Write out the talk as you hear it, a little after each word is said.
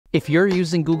If you're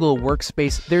using Google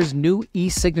Workspace, there's new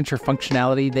eSignature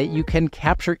functionality that you can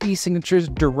capture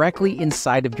eSignatures directly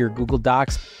inside of your Google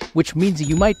Docs, which means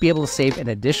you might be able to save an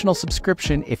additional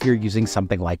subscription if you're using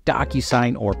something like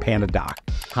Docusign or PandaDoc.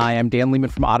 Hi, I'm Dan Lehman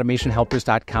from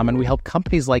AutomationHelpers.com, and we help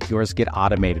companies like yours get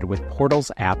automated with portals,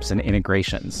 apps, and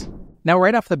integrations. Now,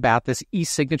 right off the bat, this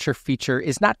eSignature feature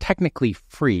is not technically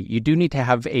free. You do need to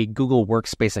have a Google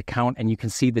Workspace account, and you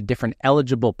can see the different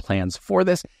eligible plans for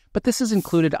this, but this is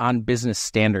included on business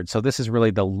standard. So this is really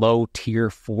the low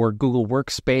tier for Google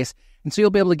Workspace, and so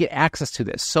you'll be able to get access to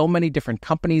this. So many different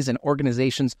companies and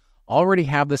organizations already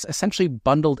have this essentially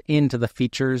bundled into the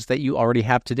features that you already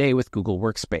have today with Google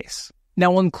Workspace. Now,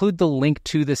 we'll include the link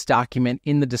to this document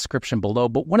in the description below,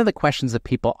 but one of the questions that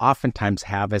people oftentimes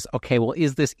have is, okay, well,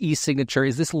 is this eSignature,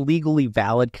 is this legally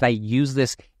valid? Can I use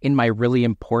this in my really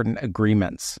important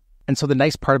agreements? And so the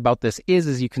nice part about this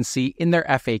is you can see in their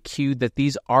FAQ that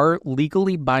these are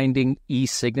legally binding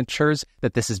eSignatures,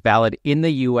 that this is valid in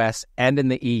the US and in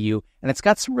the EU, and it's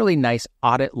got some really nice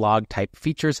audit log type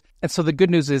features. And so the good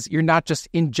news is you're not just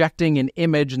injecting an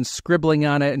image and scribbling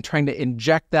on it and trying to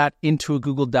inject that into a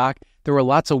Google Doc. There were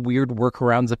lots of weird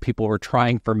workarounds that people were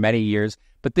trying for many years,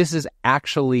 but this is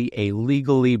actually a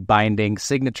legally binding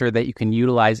signature that you can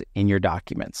utilize in your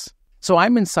documents. So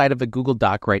I'm inside of a Google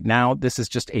Doc right now. This is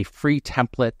just a free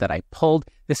template that I pulled.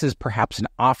 This is perhaps an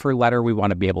offer letter we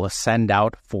want to be able to send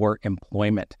out for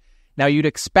employment. Now, you'd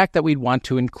expect that we'd want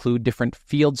to include different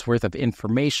fields worth of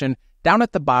information down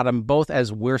at the bottom, both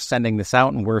as we're sending this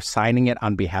out and we're signing it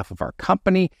on behalf of our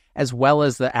company, as well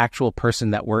as the actual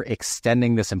person that we're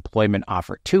extending this employment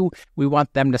offer to. We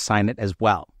want them to sign it as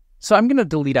well. So I'm going to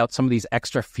delete out some of these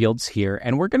extra fields here,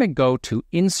 and we're going to go to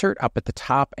Insert up at the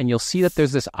top, and you'll see that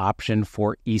there's this option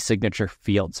for eSignature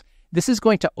fields. This is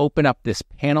going to open up this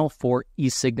panel for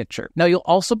eSignature. Now, you'll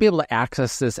also be able to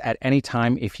access this at any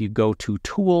time if you go to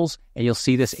Tools, and you'll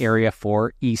see this area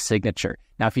for eSignature.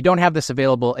 Now, if you don't have this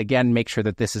available, again, make sure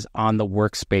that this is on the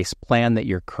Workspace plan that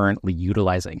you're currently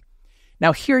utilizing.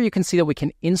 Now, here you can see that we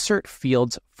can insert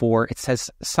fields for, it says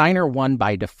Signer 1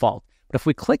 by default. But if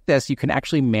we click this, you can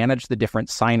actually manage the different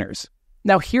signers.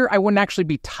 Now here, I wouldn't actually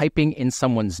be typing in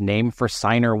someone's name for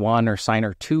Signer 1 or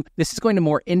Signer 2. This is going to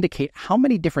more indicate how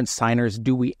many different signers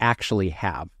do we actually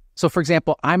have. So for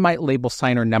example, I might label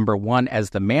signer number 1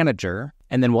 as the manager,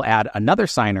 and then we'll add another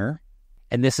signer.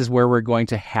 And this is where we're going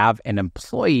to have an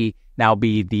employee now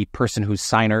be the person who's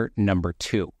signer number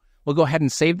 2. We'll go ahead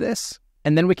and save this.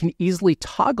 And then we can easily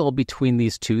toggle between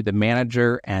these two, the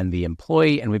manager and the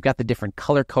employee. And we've got the different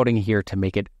color coding here to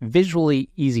make it visually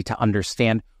easy to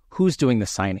understand who's doing the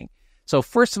signing. So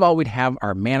first of all, we'd have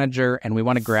our manager, and we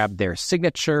want to grab their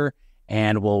signature,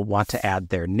 and we'll want to add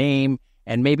their name.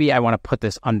 And maybe I want to put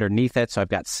this underneath it. So I've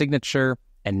got signature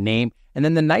and name. And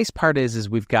then the nice part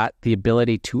is we've got the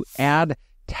ability to add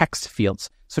text fields.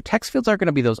 So text fields are going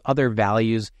to be those other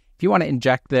values. If you want to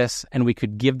inject this and we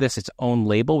could give this its own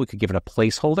label, we could give it a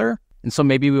placeholder. And so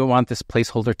maybe we want this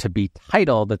placeholder to be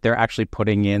title, that they're actually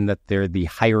putting in that they're the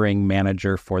hiring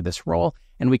manager for this role.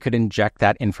 And we could inject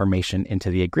that information into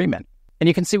the agreement. And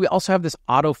you can see we also have this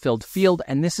auto-filled field,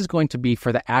 and this is going to be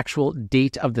for the actual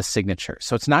date of the signature.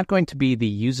 So it's not going to be the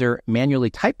user manually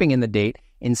typing in the date.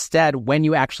 Instead, when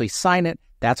you actually sign it,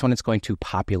 that's when it's going to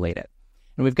populate it.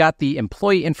 And we've got the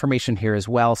employee information here as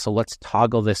well, so let's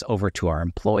toggle this over to our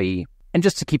employee. And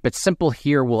just to keep it simple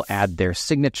here, we'll add their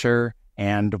signature,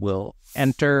 and we'll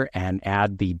enter and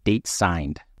add the date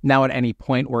signed. Now at any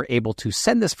point we're able to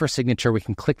send this for signature, we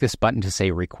can click this button to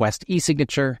say Request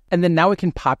eSignature, and then now we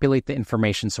can populate the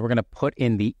information. So we're going to put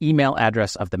in the email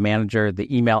address of the manager,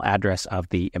 the email address of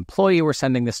the employee we're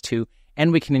sending this to,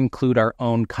 and we can include our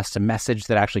own custom message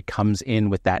that actually comes in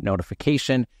with that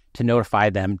notification to notify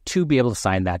them to be able to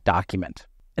sign that document.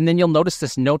 And then you'll notice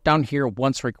this note down here,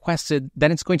 once requested,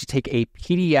 then it's going to take a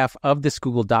PDF of this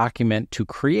Google document to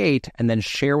create and then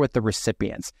share with the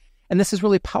recipients. And this is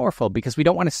really powerful because we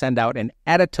don't want to send out an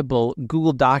editable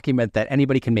Google document that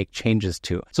anybody can make changes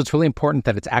to. So it's really important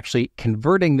that it's actually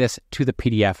converting this to the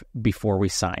PDF before we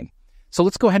sign. So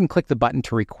let's go ahead and click the button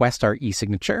to request our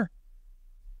eSignature.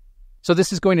 So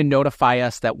this is going to notify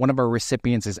us that one of our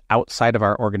recipients is outside of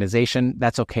our organization.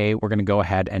 That's okay. We're going to go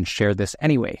ahead and share this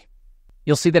anyway.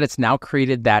 You'll see that it's now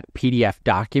created that PDF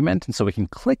document. And so we can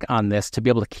click on this to be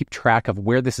able to keep track of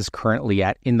where this is currently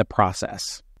at in the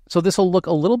process. So this will look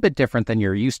a little bit different than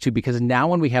you're used to, because now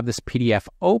when we have this PDF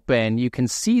open, you can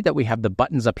see that we have the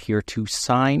buttons up here to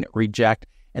sign, reject,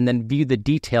 and then view the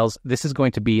details. This is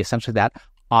going to be essentially that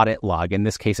audit log. In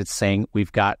this case, it's saying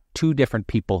we've got 2 different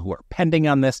people who are pending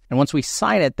on this. And once we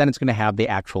sign it, then it's going to have the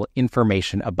actual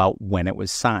information about when it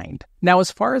was signed. Now,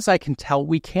 as far as I can tell,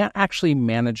 we can't actually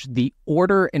manage the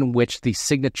order in which the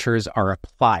signatures are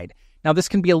applied. Now, this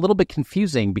can be a little bit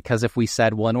confusing because if we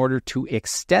said, well, in order to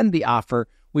extend the offer,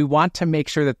 we want to make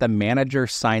sure that the manager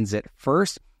signs it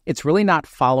first. It's really not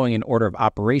following an order of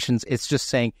operations. It's just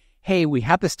saying, hey, we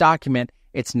have this document.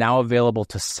 It's now available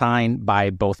to sign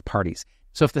by both parties.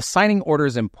 So if the signing order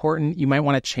is important, you might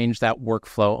want to change that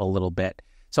workflow a little bit.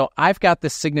 So I've got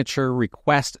this signature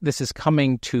request. This is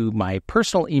coming to my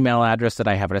personal email address that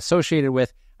I have it associated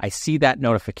with. I see that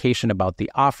notification about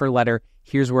the offer letter.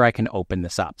 Here's where I can open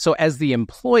this up. So as the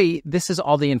employee, this is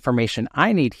all the information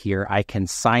I need here. I can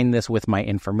sign this with my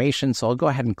information. So I'll go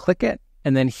ahead and click it.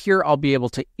 And then here I'll be able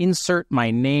to insert my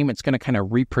name. It's going to kind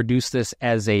of reproduce this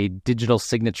as a digital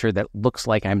signature that looks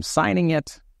like I'm signing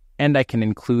it. And I can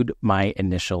include my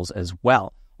initials as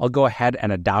well. I'll go ahead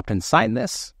and adopt and sign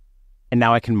this. And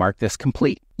now I can mark this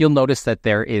complete. You'll notice that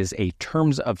there is a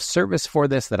terms of service for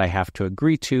this that I have to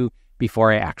agree to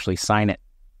before I actually sign it.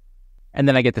 And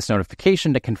then I get this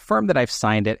notification to confirm that I've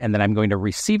signed it, and then I'm going to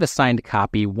receive a signed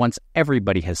copy once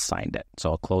everybody has signed it.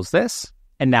 So I'll close this.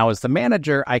 And now as the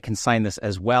manager, I can sign this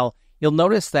as well. You'll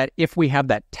notice that if we have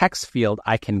that text field,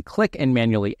 I can click and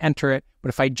manually enter it. But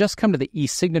if I just come to the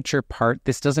eSignature part,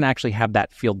 this doesn't actually have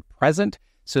that field present.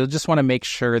 So you'll just want to make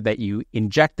sure that you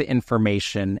inject the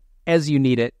information as you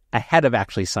need it ahead of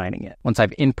actually signing it. Once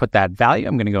I've input that value,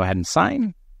 I'm going to go ahead and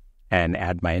sign and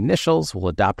add my initials. We'll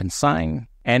adopt and sign.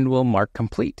 And we'll mark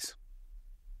complete.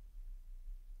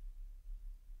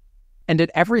 And at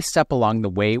every step along the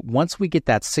way, once we get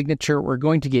that signature, we're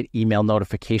going to get email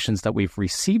notifications that we've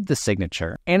received the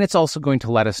signature. And it's also going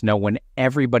to let us know when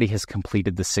everybody has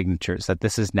completed the signatures, that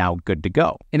this is now good to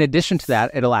go. In addition to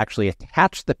that, it'll actually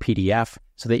attach the PDF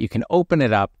so that you can open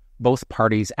it up. Both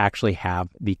parties actually have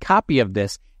the copy of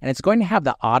this, and it's going to have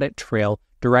the audit trail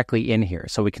directly in here.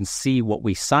 So we can see what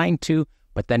we signed to,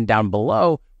 but then down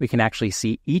below, we can actually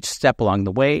see each step along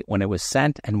the way when it was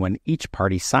sent and when each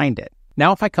party signed it.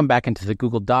 Now, if I come back into the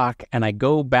Google Doc and I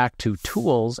go back to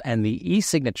Tools and the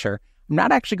eSignature, I'm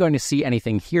not actually going to see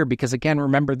anything here because, again,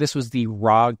 remember, this was the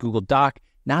raw Google Doc,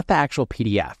 not the actual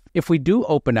PDF. If we do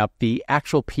open up the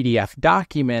actual PDF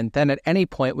document, then at any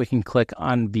point we can click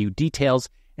on View Details,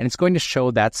 and it's going to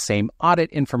show that same audit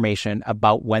information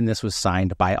about when this was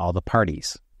signed by all the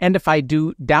parties. And if I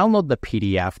do download the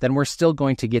PDF, then we're still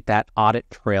going to get that audit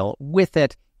trail with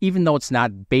it. Even though it's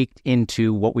not baked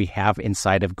into what we have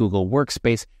inside of Google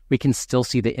Workspace, we can still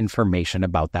see the information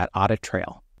about that audit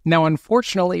trail. Now,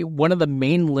 unfortunately, one of the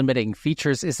main limiting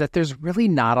features is that there's really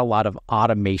not a lot of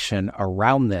automation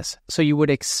around this. So you would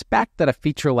expect that a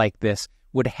feature like this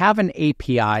would have an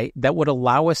API that would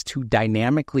allow us to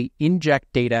dynamically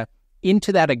inject data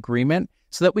into that agreement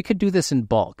so that we could do this in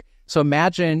bulk. So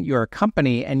imagine you're a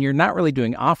company and you're not really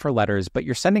doing offer letters, but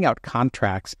you're sending out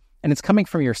contracts and it's coming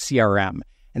from your CRM.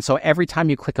 And so every time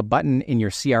you click a button in your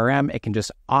CRM, it can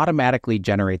just automatically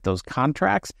generate those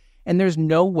contracts. And there's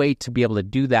no way to be able to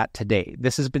do that today.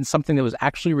 This has been something that was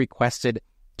actually requested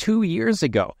 2 years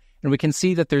ago. And we can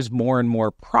see that there's more and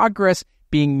more progress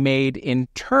being made in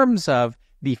terms of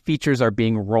the features are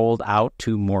being rolled out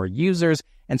to more users.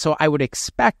 And so I would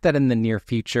expect that in the near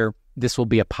future, this will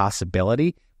be a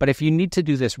possibility. But if you need to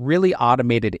do this really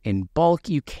automated in bulk,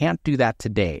 you can't do that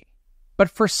today. But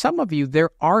for some of you,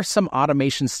 there are some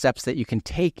automation steps that you can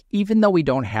take, even though we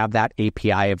don't have that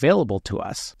API available to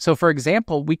us. So for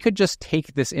example, we could just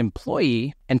take this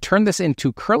employee and turn this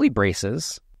into curly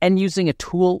braces. And using a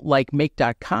tool like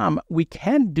make.com, we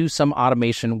can do some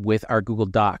automation with our Google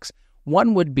Docs.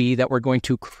 One would be that we're going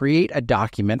to create a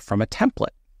document from a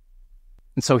template.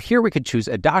 And so here we could choose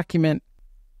a document.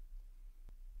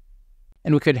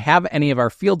 And we could have any of our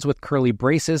fields with curly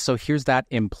braces. So here's that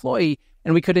employee.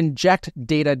 And we could inject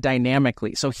data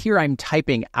dynamically. So here I'm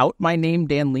typing out my name,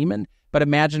 Dan Lehman. But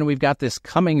imagine we've got this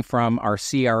coming from our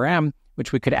CRM,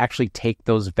 which we could actually take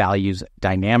those values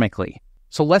dynamically.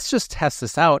 So let's just test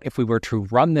this out if we were to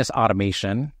run this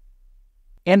automation.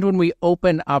 And when we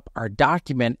open up our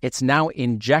document, it's now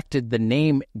injected the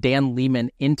name Dan Lehman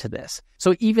into this.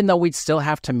 So even though we'd still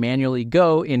have to manually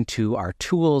go into our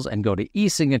tools and go to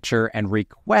eSignature and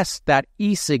request that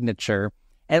eSignature,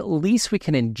 at least we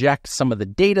can inject some of the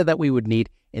data that we would need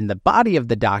in the body of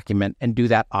the document and do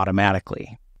that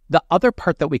automatically. The other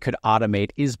part that we could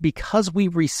automate is because we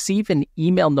receive an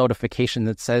email notification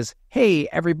that says, hey,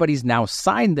 everybody's now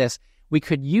signed this, we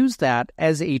could use that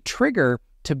as a trigger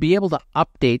to be able to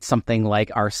update something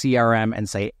like our CRM and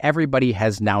say, everybody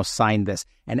has now signed this,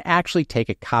 and actually take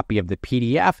a copy of the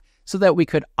PDF so that we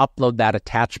could upload that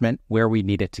attachment where we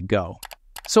need it to go.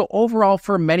 So overall,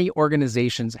 for many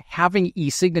organizations, having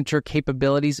eSignature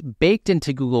capabilities baked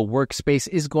into Google Workspace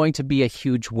is going to be a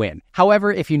huge win.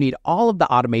 However, if you need all of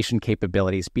the automation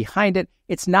capabilities behind it,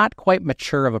 it's not quite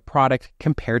mature of a product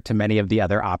compared to many of the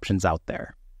other options out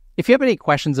there. If you have any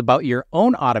questions about your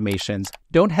own automations,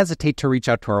 don't hesitate to reach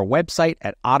out to our website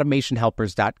at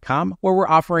automationhelpers.com, where we're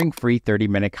offering free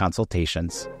 30-minute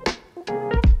consultations.